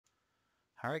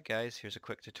Alright guys, here's a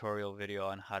quick tutorial video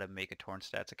on how to make a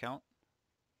TornStats account.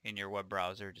 In your web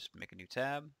browser, just make a new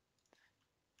tab,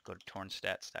 go to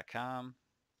tornstats.com,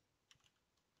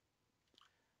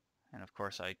 and of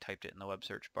course I typed it in the web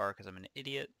search bar because I'm an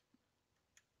idiot,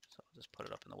 so I'll just put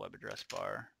it up in the web address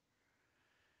bar.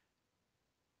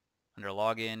 Under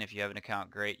login, if you have an account,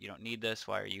 great, you don't need this.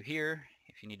 Why are you here?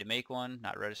 If you need to make one,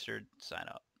 not registered, sign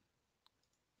up.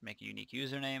 Make a unique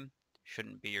username,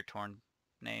 shouldn't be your Torn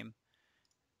name.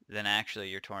 Then actually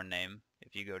your Torn name,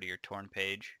 if you go to your Torn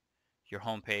page, your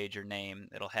home page, your name,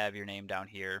 it'll have your name down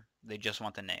here. They just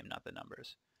want the name, not the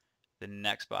numbers. The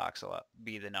next box will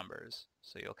be the numbers,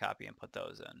 so you'll copy and put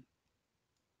those in.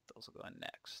 Those will go in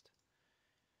next.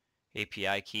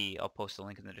 API key, I'll post a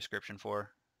link in the description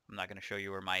for. I'm not going to show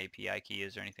you where my API key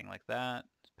is or anything like that.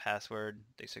 Password,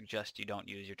 they suggest you don't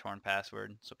use your Torn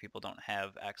password, so people don't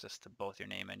have access to both your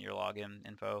name and your login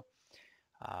info.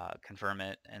 Confirm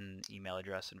it and email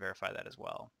address and verify that as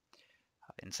well.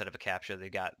 Instead of a CAPTCHA, they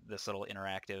got this little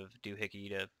interactive doohickey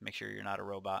to make sure you're not a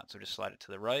robot, so just slide it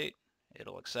to the right,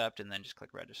 it'll accept, and then just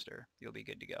click register. You'll be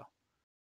good to go.